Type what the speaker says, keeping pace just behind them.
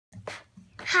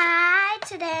Hi,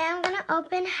 today I'm going to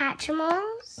open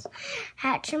Hatchimals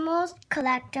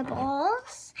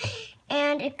collectibles,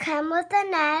 and it comes with a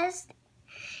nest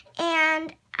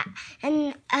and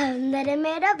a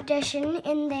limited edition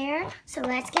in there. So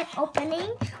let's get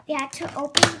opening. We have to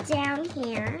open down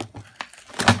here,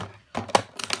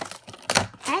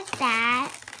 like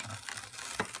that.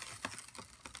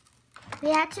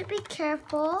 We have to be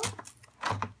careful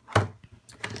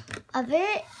of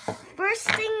it.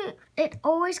 First thing, it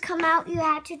always come out, you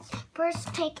have to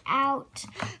first take out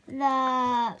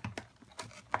the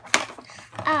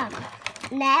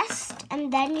nest,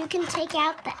 and then you can take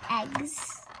out the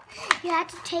eggs. You have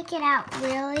to take it out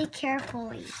really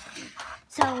carefully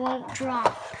so it won't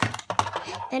drop.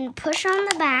 Then push on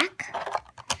the back.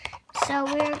 So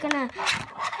we're gonna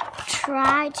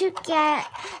try to get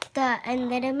the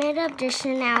unlimited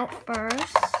edition out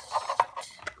first.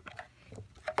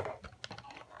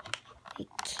 We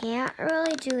can't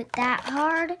really do it that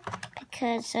hard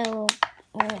because it will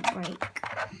break.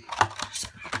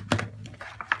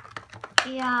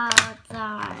 Yeah,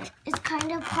 it's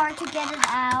kind of hard to get it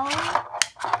out.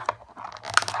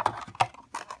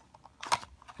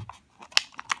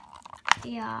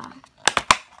 Yeah.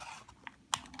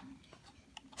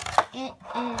 It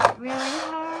is really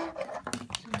hard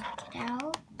to get it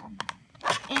out.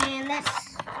 And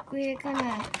we're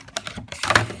gonna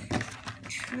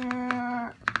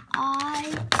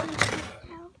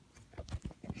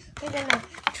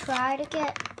try to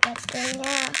get that thing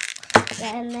out.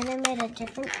 And then I made a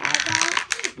different egg out.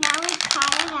 Now we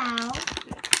cut it out.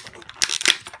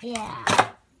 Yeah.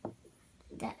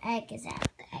 The egg is out.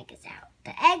 The egg is out.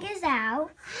 The egg is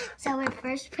out. So we're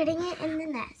first putting it in the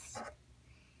nest.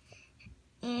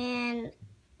 And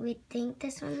we think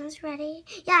this one is ready.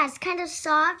 Yeah, it's kind of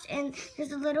soft and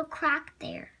there's a little crack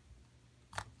there.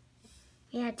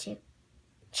 We had to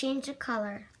change the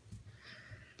color.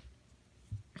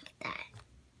 Look at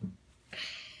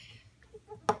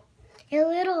that. A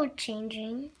little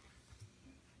changing.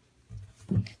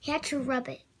 You had to rub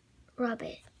it. Rub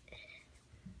it.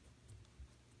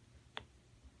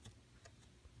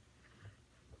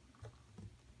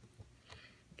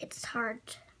 It's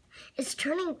hard. It's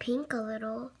turning pink a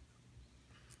little.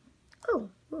 Oh,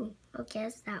 I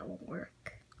guess that will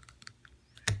work.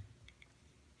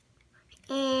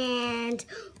 And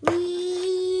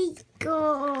we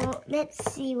go,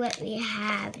 let's see what we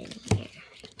have in here.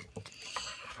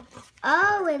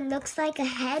 Oh, it looks like a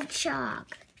hedgehog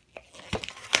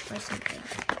or something.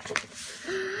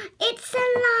 It's a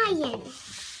lion.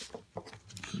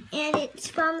 And it's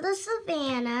from the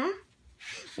savannah.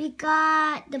 We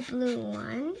got the blue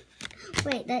one.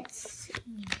 Wait, let's see.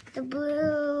 The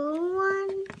blue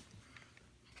one.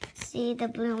 Let's see, the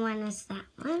blue one is that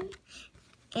one.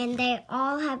 And they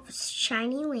all have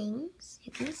shiny wings,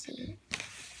 you can see.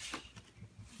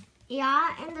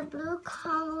 Yeah, and the blue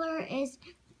color is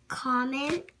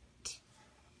common.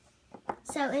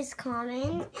 So it's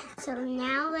common. So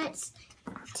now let's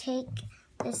take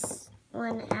this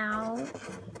one out.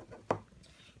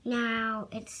 Now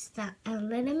it's the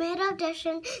limited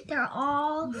edition. They're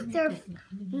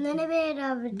limited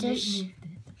edition,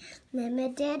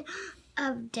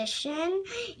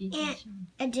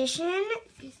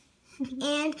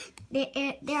 and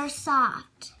they're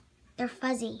soft. They're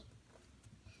fuzzy.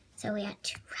 So we have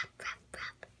to rub.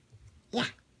 Yeah.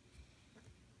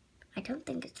 I don't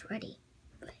think it's ready,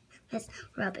 but let's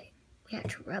rub it. We have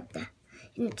to rub that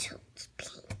until it's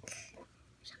pink.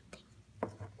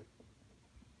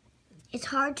 It's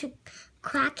hard to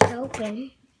crack it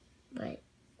open, but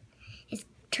it's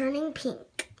turning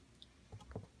pink.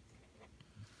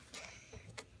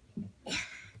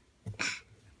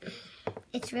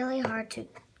 It's really hard to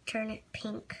turn it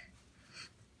pink.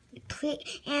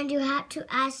 And you have to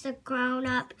ask the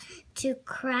grown-up to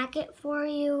crack it for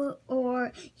you,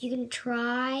 or you can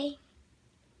try.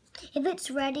 If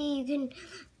it's ready,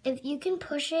 if you can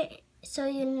push it so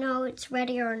you know it's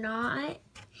ready or not.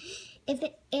 If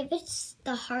it's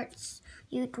the hearts,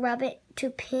 you'd rub it to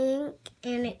pink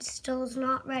and it still's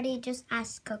not ready, just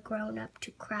ask a grown-up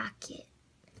to crack it.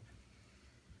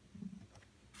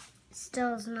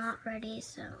 Still's not ready,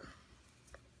 so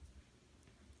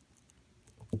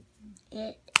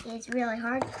it is really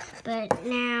hard, but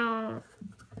now,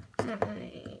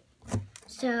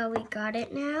 so we got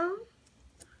it now.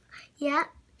 Yep,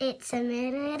 it's a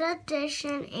limited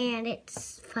edition and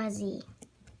it's fuzzy.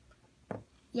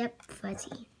 Yep,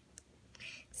 fuzzy.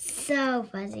 So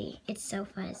fuzzy. It's so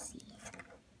fuzzy.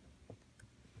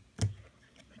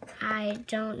 I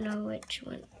don't know which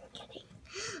one I'm getting.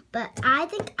 But I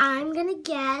think I'm going to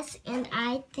guess, and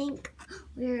I think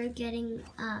we're getting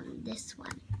this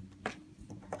one.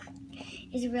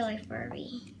 It's really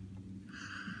furry.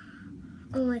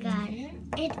 Oh my god.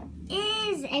 It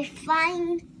is a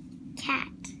flying cat.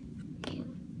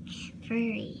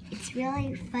 Furry. It's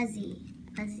really fuzzy.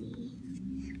 Fuzzy.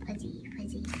 Fuzzy,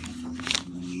 fuzzy,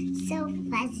 fuzzy. So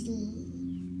fuzzy.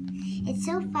 It's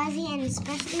so fuzzy, and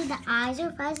especially the eyes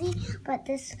are fuzzy, but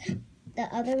the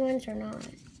other ones are not.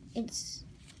 It's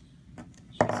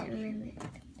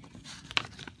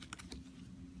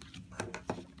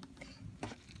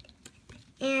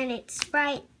and it's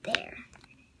right there.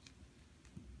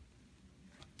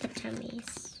 The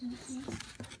tummies.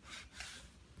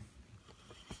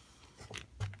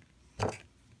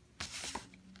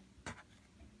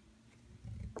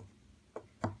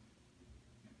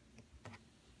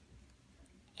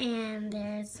 And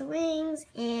there's the wings,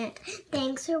 and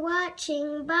thanks for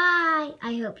watching. Bye.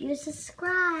 I hope you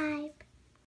subscribe.